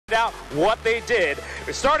out what they did.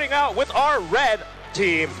 Starting out with our red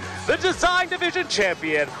team, the Design Division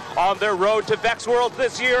champion. On their road to Vex Worlds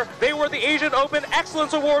this year, they were the Asian Open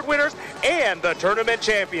Excellence Award winners and the tournament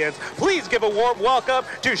champions. Please give a warm welcome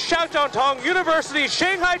to Xiaotong University,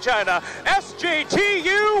 Shanghai, China, SJTU1.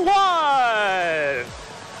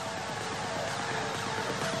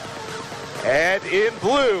 And in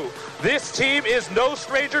blue, this team is no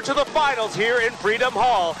stranger to the finals here in Freedom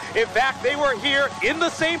Hall. In fact, they were here in the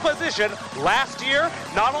same position last year.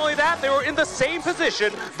 Not only that, they were in the same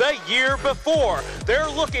position the year before. They're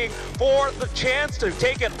looking for the chance to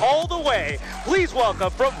take it all the way. Please welcome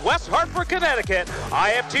from West Hartford, Connecticut,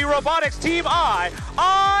 IFT Robotics Team IFI.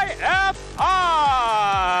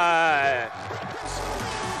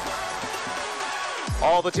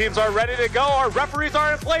 All the teams are ready to go. Our referees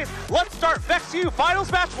are in place. Let's start Vex U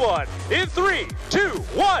Finals Match 1 in 3, 2,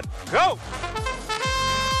 1, go!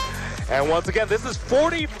 And once again, this is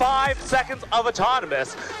 45 seconds of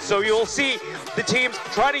autonomous, so you'll see the teams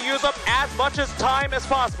try to use up as much time as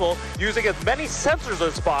possible, using as many sensors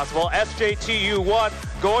as possible. SJTU1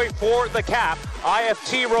 going for the cap.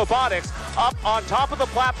 IFT Robotics up on top of the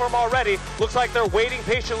platform already. Looks like they're waiting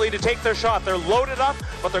patiently to take their shot. They're loaded up,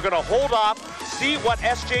 but they're going to hold off, see what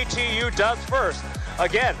SJTU does first.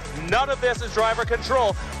 Again, none of this is driver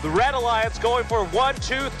control. The Red Alliance going for 1,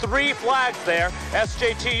 2, 3 flags there.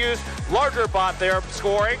 SJTU's larger bot there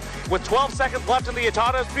scoring with 12 seconds left in the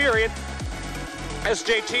autonomous period.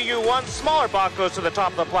 SJTU1 smaller bot goes to the top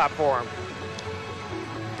of the platform.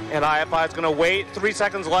 And IFI is going to wait. 3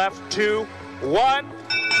 seconds left. 2, 1.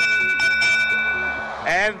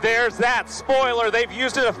 And there's that spoiler. They've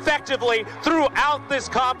used it effectively throughout this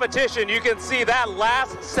competition. You can see that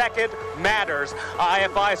last second matters.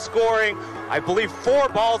 IFI scoring, I believe, 4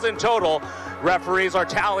 balls in total. Referees are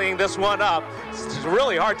tallying this one up. It's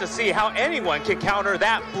really hard to see how anyone can counter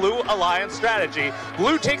that Blue Alliance strategy.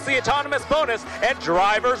 Blue takes the autonomous bonus, and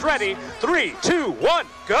drivers ready. 3, 2, 1,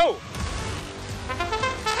 go!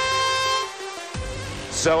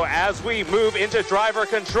 So as we move into driver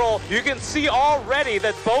control, you can see already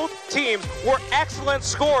that both teams were excellent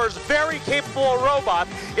scorers, very capable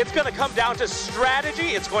robots. It's going to come down to strategy.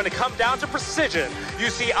 It's going to come down to precision.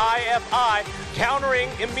 You see IFI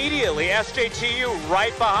countering immediately, SJTU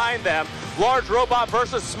right behind them. Large robot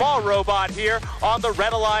versus small robot here on the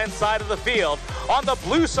Red Alliance side of the field. On the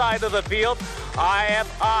blue side of the field,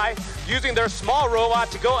 IFI using their small robot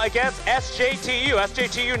to go against SJTU.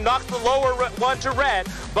 SJTU knocks the lower one to red,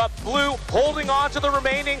 but blue holding on to the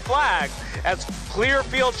remaining flags. As clear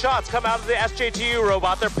field shots come out of the SJTU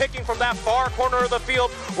robot, they're picking from that far corner of the field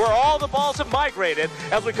where all the balls have migrated.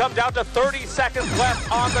 As we come down to 30 seconds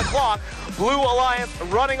left on the clock, Blue Alliance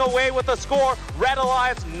running away with the score. Red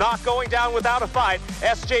Alliance not going down without a fight.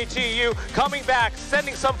 SJTU coming back,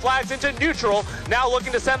 sending some flags into neutral, now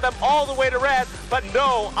looking to send them all the way to red, but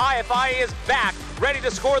no, IFI is back, ready to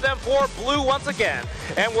score them for blue once again.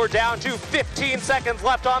 And we're down to 15 seconds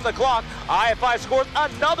left on the clock. IFI scores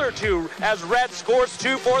another 2 as red scores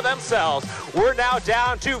 2 for themselves. We're now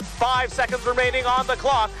down to 5 seconds remaining on the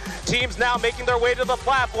clock. Teams now making their way to the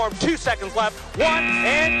platform. 2 seconds left, 1,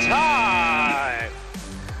 and time.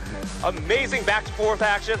 Amazing back to forth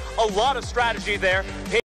action, a lot of strategy there.